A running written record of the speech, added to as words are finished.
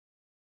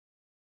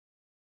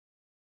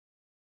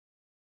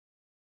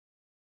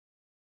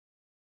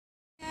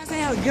So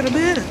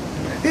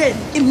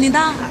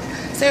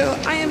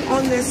I am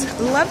on this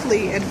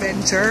lovely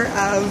adventure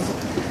of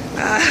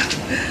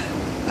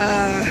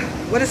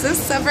what is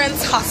this?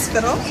 Severance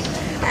Hospital,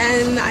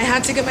 and I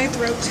had to get my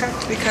throat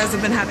checked because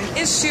I've been having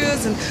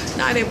issues and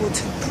not able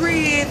to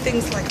breathe,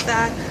 things like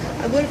that.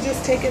 I would have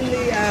just taken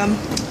the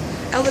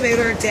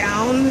elevator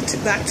down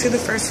back to the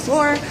first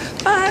floor,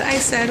 but I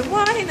said,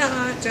 why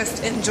not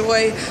just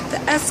enjoy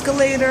the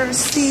escalator,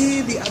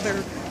 see the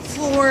other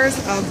floors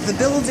of the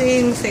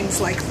building, things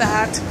like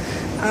that.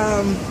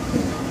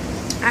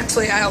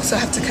 Actually, I also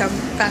have to come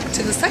back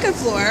to the second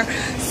floor,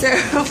 so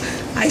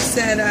I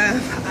said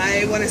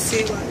I want to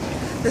see what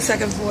the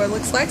second floor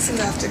looks like, so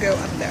I have to go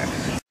up there.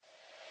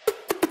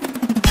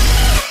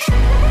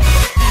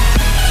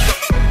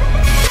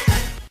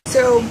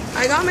 So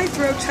I got my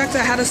throat checked.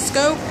 I had a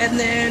scope, and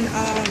then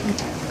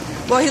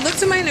well, he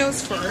looked at my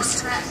nose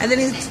first, and then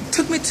he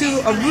took me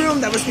to a room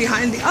that was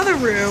behind the other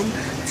room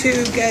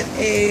to get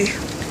a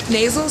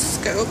nasal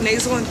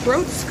and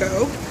throat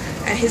scope.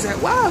 And he's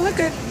like, wow, look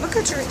at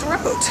your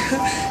throat.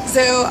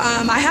 So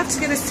I have to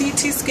get a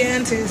CT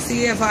scan to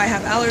see if I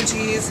have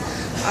allergies,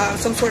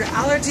 some sort of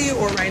allergy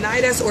or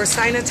rhinitis or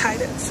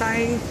sinusitis.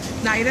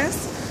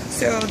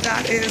 So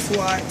that is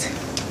what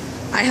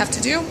I have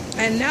to do.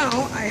 And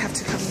now I have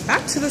to come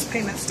back to this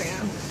payment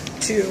stand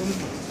to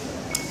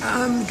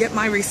get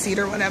my receipt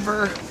or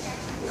whatever,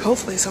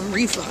 hopefully some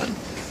refund,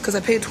 because I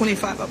paid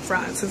 $25 up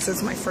front since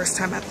it's my first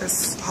time at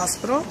this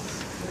hospital.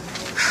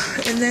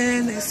 And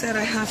then they said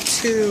I have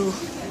to,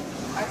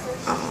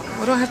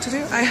 what do I have to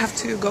do? I have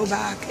to go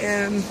back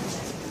and,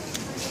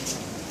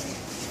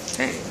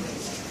 dang,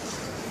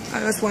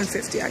 I was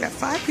 150. I got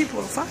five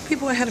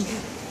people ahead of me.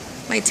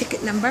 My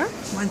ticket number,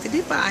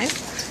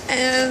 155.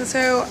 And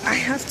so I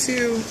have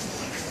to,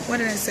 what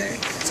did I say?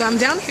 So I'm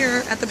down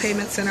here at the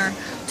payment center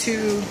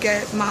to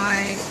get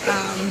my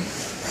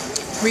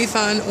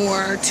refund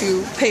or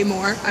to pay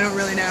more. I don't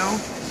really know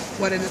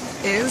what it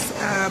is.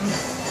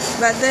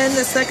 But then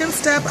the second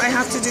step I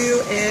have to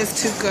do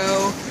is to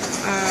go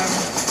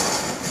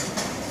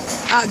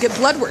get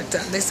blood work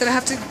done. They said I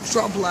have to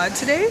draw blood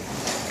today.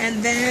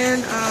 And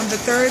then the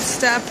third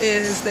step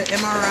is the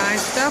MRI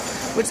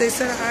stuff, which they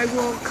said I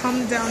will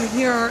come down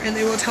here and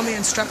they will tell me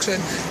instruction.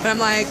 But I'm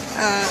like,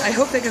 I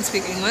hope they can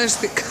speak English,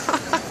 because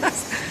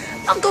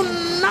I'm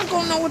not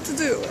gonna know what to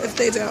do if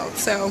they don't.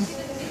 So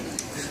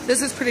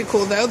this is pretty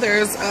cool though.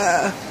 There's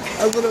a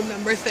little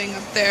number thing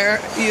up there.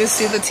 You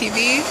see the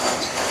TV,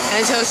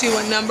 and it tells you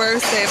what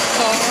numbers they've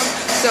called.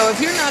 So if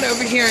you're not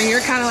over here and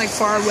you're kind of like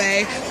far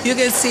away, you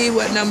can see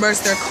what numbers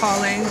they're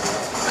calling,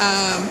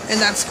 and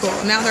that's cool.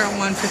 Now they're at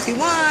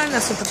 151.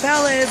 That's what the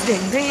bell is.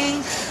 Ding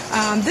ding.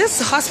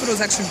 This hospital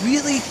is actually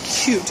really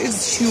cute.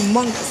 It's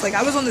humongous. Like,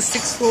 I was on the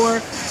 6th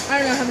floor. I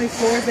don't know how many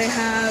floors they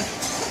have.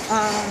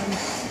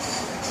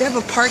 They have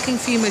a parking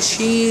fee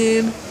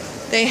machine.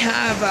 They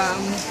have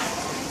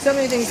so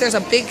many things. There's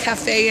a big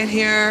cafe in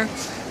here.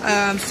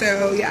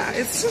 So yeah,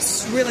 it's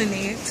just really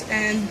neat.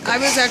 And I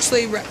was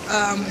actually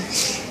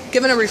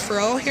given a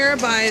referral here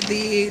by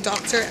the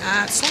doctor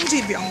at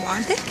Songji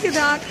Byungwon. Thank you,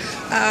 doc.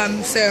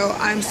 So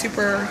I'm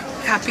super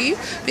happy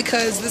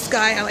because this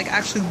guy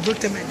actually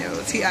looked at my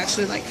nose. He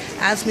actually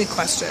asked me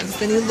questions.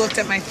 Then he looked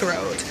at my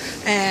throat,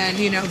 and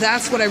you know,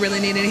 that's what I really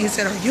needed. He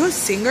said, "Are you a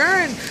singer?"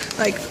 And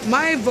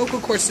my vocal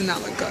cords did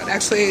not look good.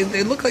 Actually,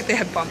 they looked like they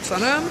had bumps on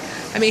them.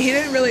 I mean, he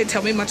didn't really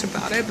tell me much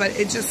about it, but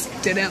it just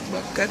didn't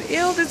look good.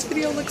 Ew, this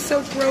video looks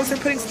so gross. They're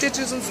putting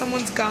stitches in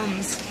someone's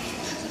gums.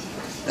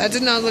 That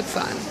did not look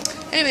fun.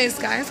 Anyways,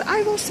 guys,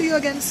 I will see you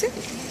again soon.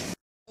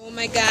 Oh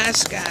my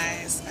gosh,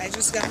 guys. I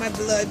just got my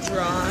blood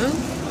drawn.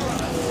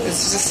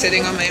 It's just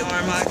sitting on my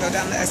arm while I go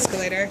down the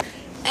escalator.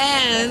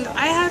 And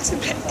I had to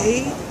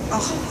pay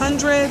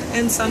 $100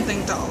 and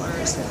something.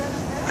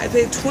 I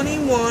paid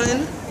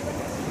 21.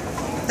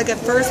 At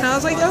first, and I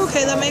was like,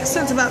 okay, that makes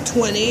sense, about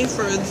 20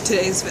 for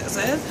today's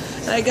visit.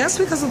 And I guess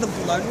because of the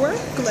blood work,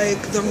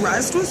 the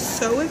rest was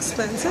so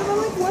expensive. I'm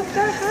like, what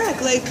the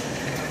heck?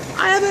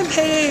 I haven't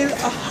paid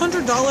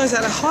 $100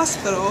 at a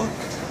hospital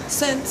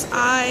since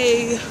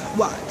I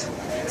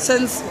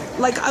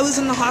was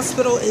in the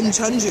hospital in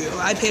Jeonju.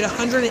 I paid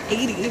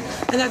 $180,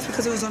 and that's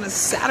because it was on a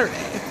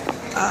Saturday,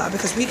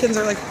 because weekends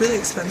are really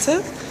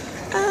expensive,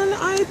 and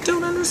I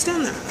don't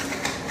understand that.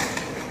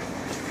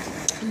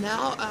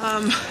 Now,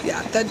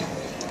 yeah, that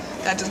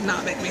does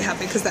not make me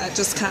happy, because that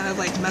just kind of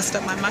messed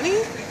up my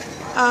money.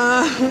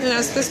 And I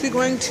was supposed to be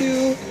going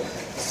to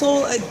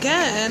Seoul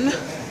again.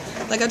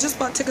 I just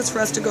bought tickets for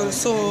us to go to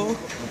Seoul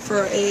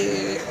for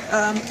a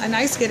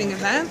ice skating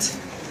event,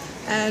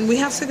 and we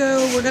have to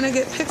go. We're gonna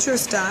get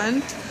pictures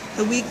done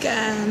the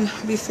weekend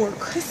before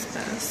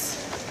Christmas,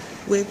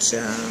 which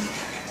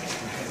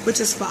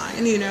is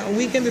fine. You know, a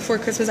weekend before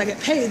Christmas I get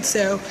paid,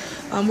 so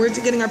we're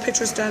getting our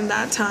pictures done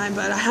that time,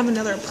 but I have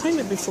another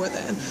appointment before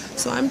then.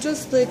 So I'm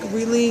just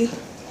really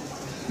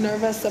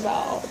nervous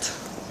about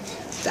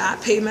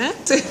that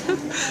payment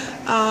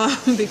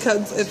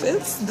because if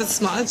it's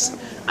this much,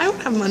 I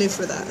don't have money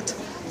for that.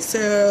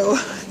 So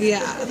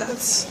yeah,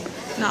 that's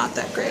not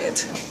that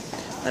great.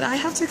 But I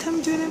have to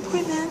come do an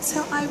appointment,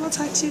 so I will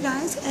talk to you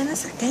guys in a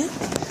second.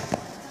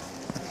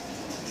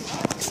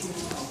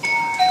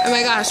 Oh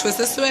my gosh, was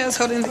this the way I was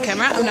holding the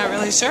camera? I'm not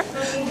really sure.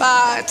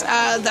 But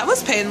that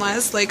was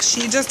painless. Like,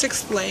 she just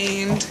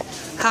explained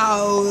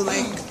how,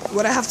 like,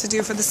 what I have to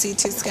do for the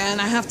CT scan.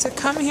 I have to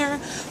come here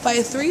by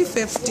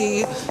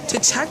 3:50 to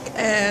check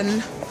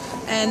in,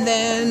 and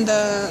then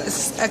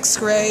the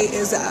x-ray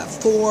is at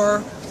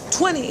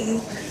 4:20.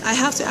 I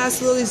have to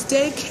ask Lily's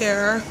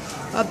daycare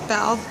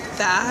about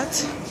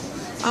that.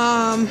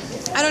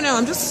 I don't know,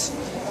 I'm just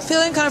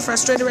feeling kind of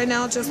frustrated right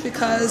now just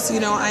because, you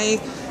know, I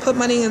put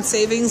money in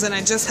savings and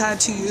I just had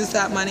to use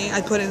that money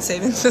I put in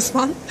savings this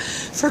month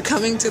for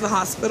coming to the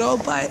hospital,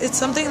 but it's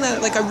something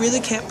that, like, I really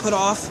can't put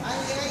off,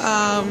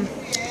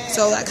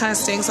 so that kind of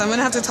stinks. I'm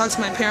gonna have to talk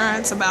to my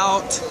parents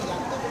about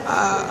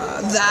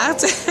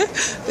that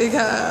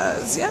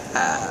because, yeah,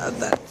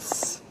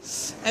 that's,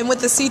 and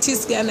with the CT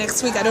scan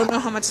next week, I don't know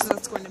how much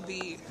that's going to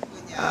be.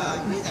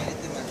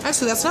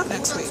 Actually, that's not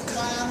next week.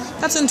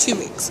 That's in 2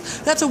 weeks.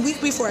 That's a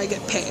week before I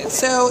get paid.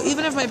 So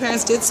even if my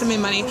parents did send me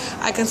money,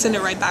 I can send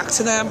it right back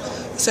to them.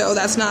 So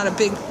that's not a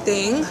big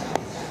thing.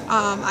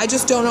 I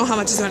just don't know how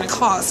much it's going to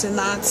cost, and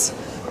that's,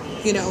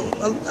 you know,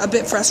 a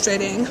bit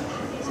frustrating.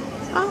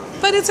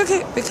 But it's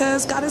okay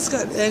because God is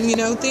good, and, you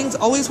know, things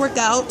always work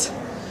out,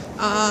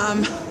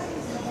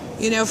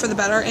 you know, for the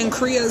better. And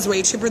Korea is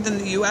way cheaper than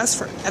the U.S.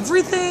 for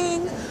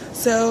everything.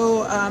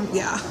 So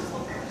yeah.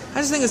 I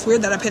just think it's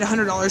weird that I paid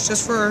 $100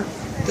 just for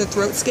the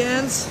throat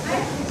scans,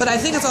 but I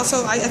think it's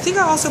also, I think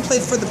I also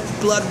paid for the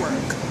blood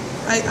work.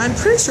 I'm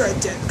pretty sure I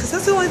did, because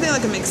that's the only thing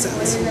that can make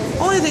sense.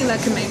 Only thing that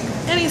can make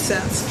any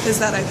sense is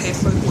that I paid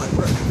for the blood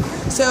work.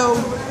 So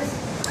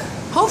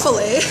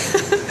hopefully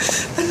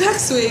the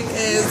next week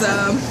is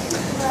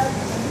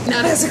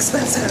not as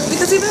expensive,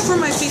 because even for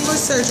my finger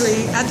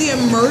surgery at the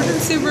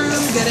emergency room,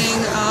 getting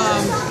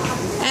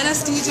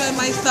anesthesia in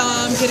my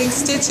thumb, getting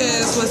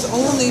stitches was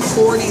only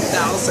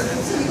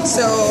 $40,000.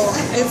 So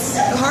it's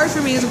hard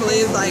for me to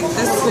believe, like,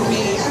 this would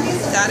be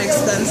that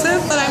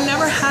expensive, but I've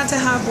never had to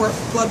have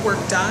blood work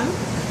done.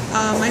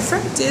 My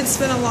friend did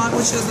spend a lot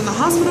when she was in the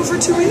hospital for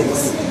 2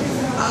 weeks,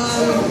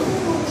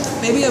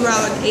 maybe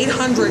around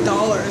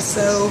 $800.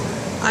 So,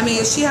 I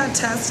mean, she had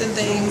tests and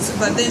things,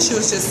 but then she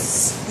was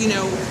just, you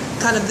know,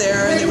 kind of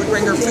there, and they would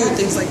bring her food,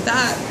 things like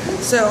that.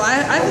 So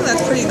I think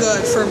that's pretty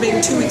good for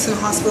being 2 weeks in the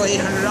hospital,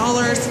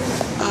 $800.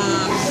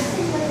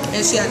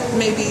 And she had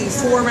maybe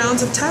 4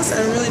 rounds of tests. I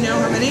don't really know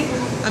how many.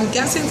 I'm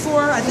guessing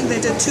 4. I think they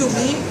did 2 a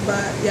week,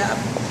 but yeah.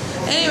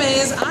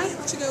 Anyways, I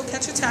have to go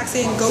catch a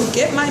taxi and go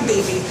get my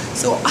baby.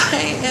 So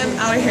I am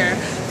out of here.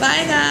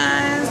 Bye,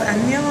 guys.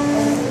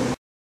 Annyeong.